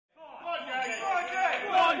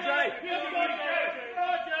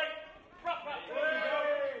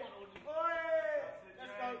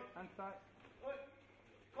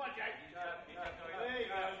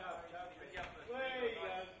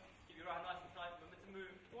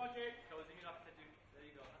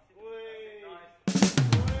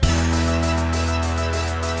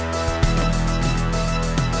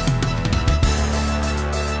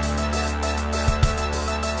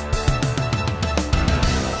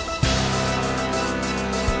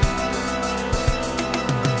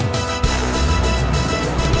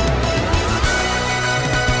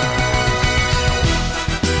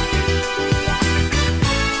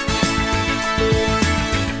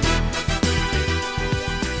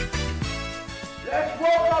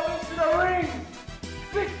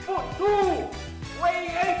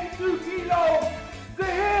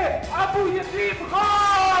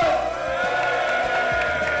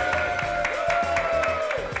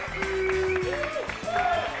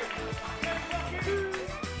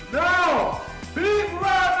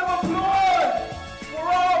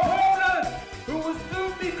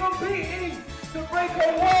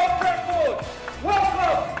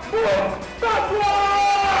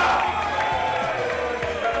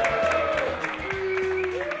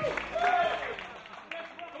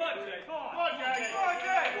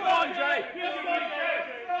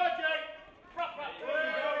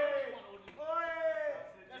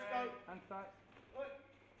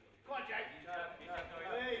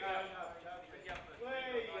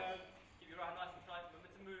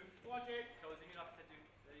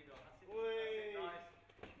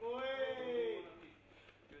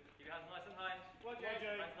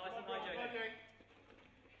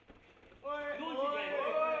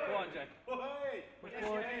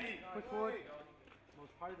it forward. Mubz,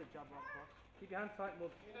 parry the jab right cross. Keep your hands tight,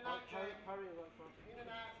 Mubz. Parry it right cross.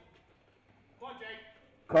 Come on, Jake.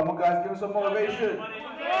 Come on, guys, give us some motivation. Come on, Jake.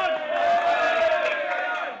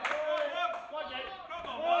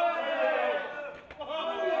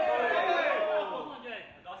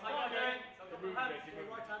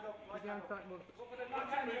 Keep your hands tight, Mubz.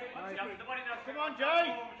 Come on, Jay!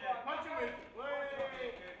 Punch him with!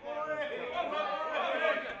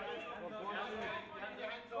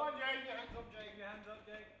 Come on, Jay! Your hands up, Jay! Your hands up,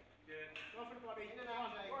 Jay! Good. Go for the body. In and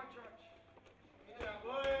out, Jay. Go on, Church. In and out.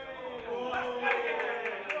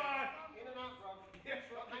 In and out, bro. Yes,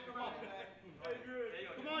 hang around there.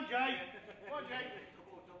 Come on, Jay! Come on, Jay!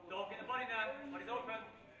 Don't get the body now. Body's open.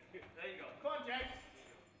 There you go. Come on, Jay!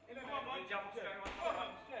 In and out. Jump straight on.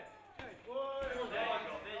 There you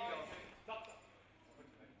go. Stop.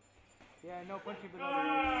 Yeah, no punching below.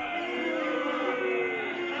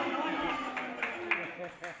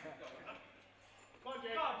 Come on,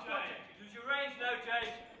 Jay. Use your range now, Jay.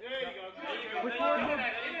 There you go. There you go. Which There you one? go. In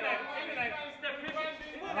and out. Step in.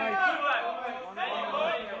 Nice. There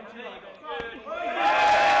you go.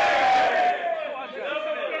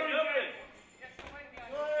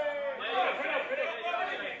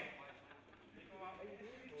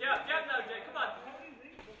 Jab now, Jay. Come on.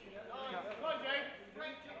 Come on, Jay.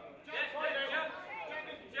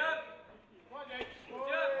 Jab. Come on, Jay.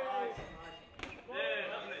 There,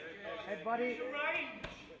 lovely. Head body.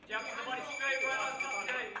 Jab to the body straight right on top,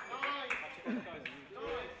 Jay.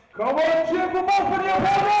 Come on, Jim, come on for the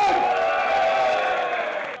opponent!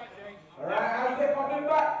 Alright, as they coming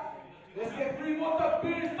back, let's get 3 more top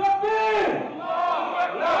beers. Top beer!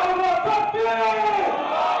 Louder, top beer!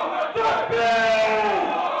 Top beer!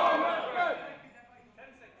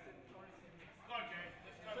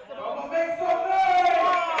 Come on, make some noise!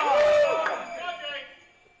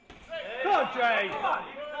 Come on, Jay.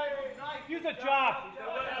 Use a jab.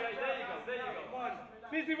 There you go.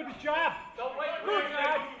 Busy with the jab. Don't wait for him,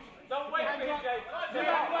 Jay. Don't wait for him, Jay. Get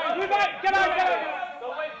out. Get out.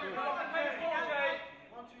 Don't wait for him. Jay.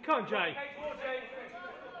 Come on, Jay. There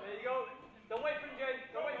you go. Don't wait for him, Jay.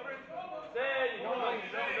 Don't wait for him. There you go. Nice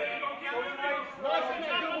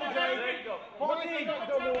There you go. Hold in.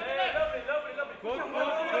 Double.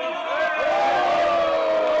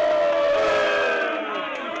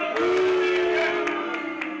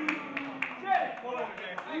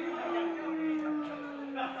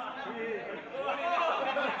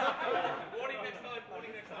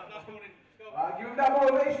 Give him that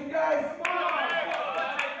motivation, guys.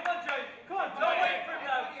 Come on, Jay. Don't wait for him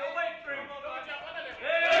now. Don't wait for him.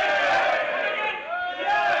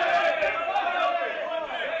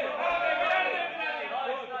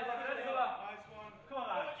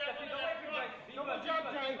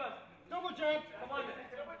 Double jab. Come on.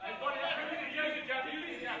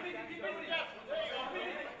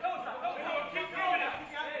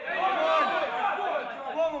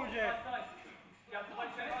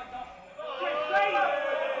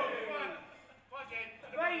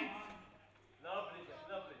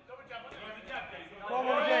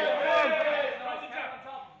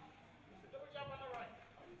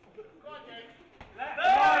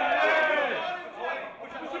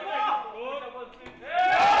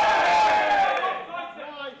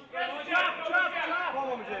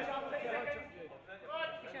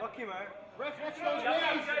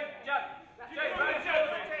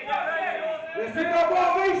 Let's take that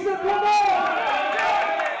motivation, come on!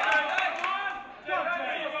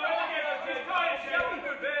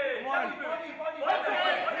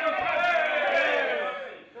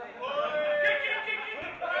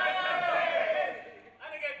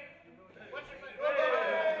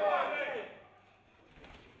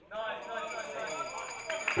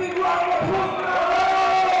 Big round of applause for that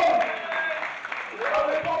round!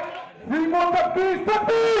 3 more top beers, top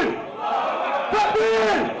beers! Top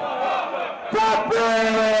beers! Top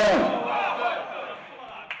beers!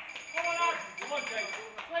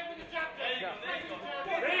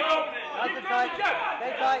 That's the tight.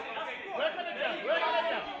 Stay tight.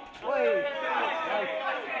 Wait.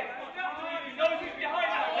 He knows he's behind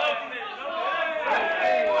us.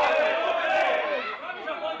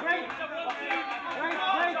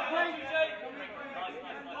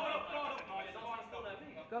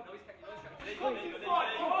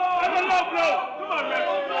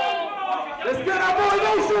 Let's get that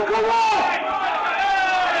motivation, come on!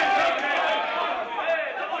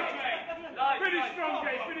 Finish strong,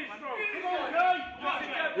 Jay. Finish strong.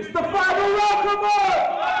 It's the final round, come on!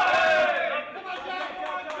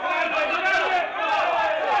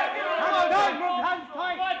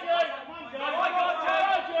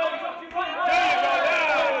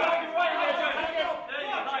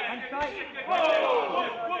 Hands tight. Hands tight.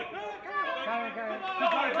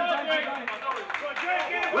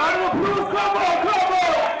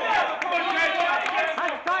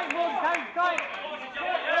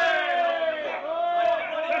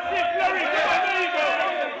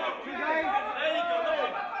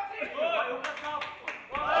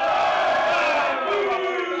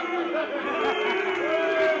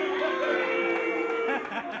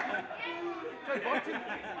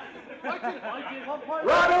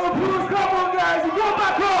 Round of applause, come on guys, you go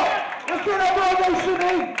back up. Let's get that motivation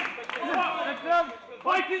in.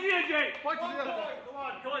 Fight is here, Jay. Fight is here. Come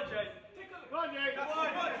on, Jay. Come on, Jay. Come on.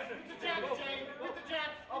 With the jabs, Jay. With the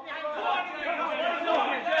jabs. Come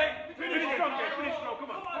on, Jay. Finish strong, Jay. Finish strong.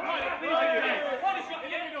 Come on.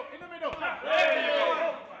 In the middle.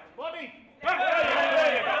 Body.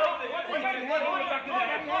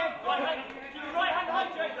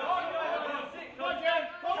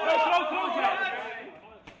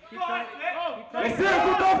 They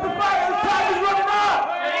circled off the fight and time is running out.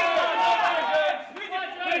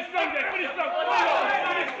 Finish strong, Jay. Finish strong.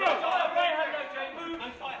 Finish strong.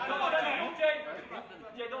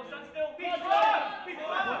 Jay, don't stand still. Move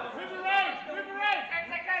the right. 10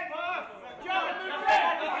 seconds.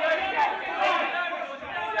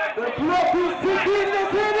 The clock is ticking, the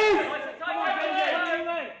tennis.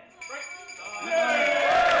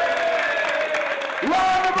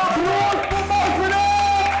 Round of applause for both of them.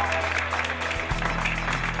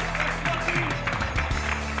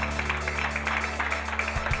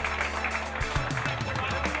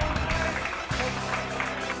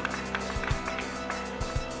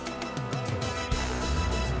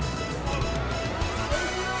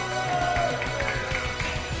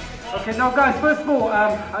 Okay, now guys, first of all, I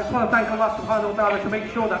just want to thank Allah subhanahu wa ta'ala to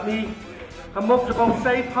make sure that me and Mubz are both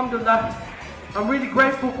safe, alhamdulillah. I'm really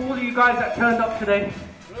grateful for all of you guys that turned up today.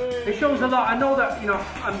 It shows a lot. I know that, you know,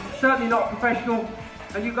 I'm certainly not a professional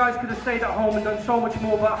and you guys could have stayed at home and done so much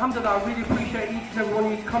more, but alhamdulillah, I really appreciate each and every one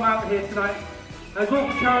of you to come out here tonight. And it's all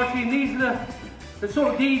for charity, and these are the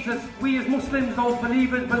sort of deeds as we as Muslims, those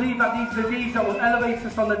believers, believe that these are the deeds that will elevate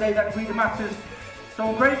us on the day that really matters. So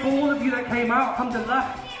I'm grateful for all of you that came out,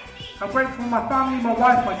 alhamdulillah. I'm grateful for my family, my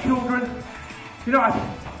wife, my children. You know,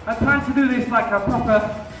 I plan to do this like a proper,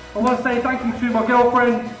 I want to say thank you to my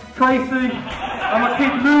girlfriend, Tracy, and my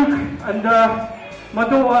kid Luke, and my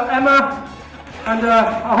daughter Emma. And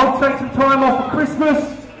I hope to take some time off for Christmas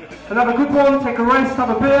and have a good one, take a rest, have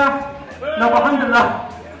a beer. No, but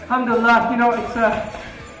alhamdulillah, you know, it's,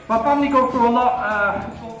 my family go through a lot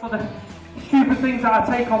for the stupid things that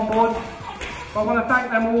I take on board. But I want to thank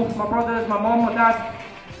them all, my brothers, my mom, my dad.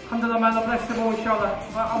 Alhamdulillah, may Allah bless them all, inshallah.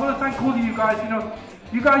 I want to thank all of you guys. You know,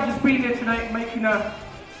 you guys just being here today, making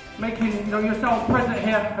you know, yourselves present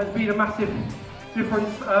here has been a massive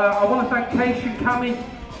difference. I want to thank Keish and Cami,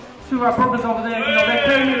 two our brothers over there. You know, they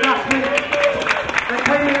came in last minute.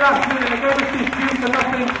 They gave us this gym for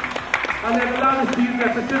nothing, and they've allowed us to use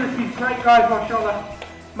their facilities. Great guys, mashallah.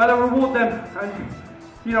 May Allah reward them and,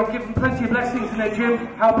 you know, give them plenty of blessings in their gym,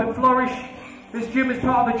 help it flourish. This gym is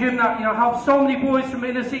part of a gym that, you know, helps so many boys from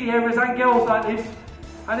inner city areas and girls like this,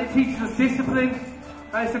 and it teaches us discipline,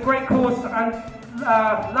 and it's a great course. And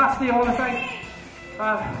lastly, I want to thank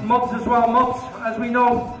Mubz as well. Mubz, as we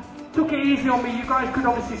know, took it easy on me. You guys could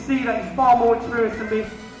obviously see that he's far more experienced than me,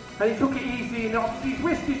 and he took it easy, and obviously he's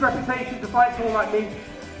risked his reputation to fight someone like me,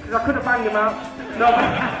 because I could have banged him out.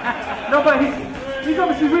 No, but he's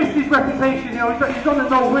obviously risked his reputation. You know, he's on a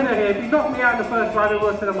no-winner here. If he knocked me out in the first round, it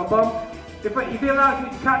would have said I'm a bum. If he allows me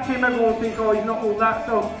to catch him, everyone will think, oh, he's not all that.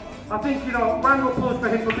 So I think, you know, round of applause for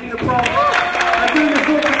him for being a pro and doing this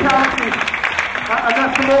all for charity. And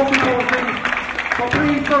that's the most important thing. So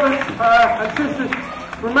please, brothers and sisters,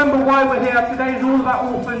 remember why we're here. Today is all about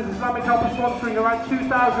orphans. Islamic Help is sponsoring around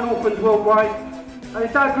 2,000 orphans worldwide. And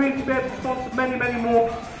it's our dream to be able to sponsor many, many more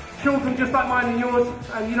children just like mine and yours.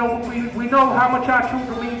 And, you know, we know how much our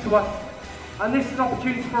children mean to us. And this is an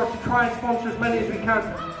opportunity for us to try and sponsor as many as we can.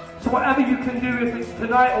 So whatever you can do, if it's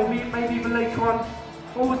tonight or maybe even later on,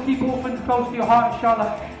 always keep orphans close to your heart,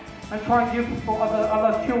 inshallah, and try and give for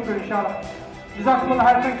Allah's children, inshallah.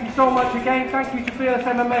 Jazakumullah, thank you so much again. Thank you to Fearless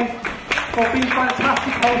MMA for being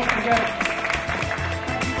fantastic hosts again.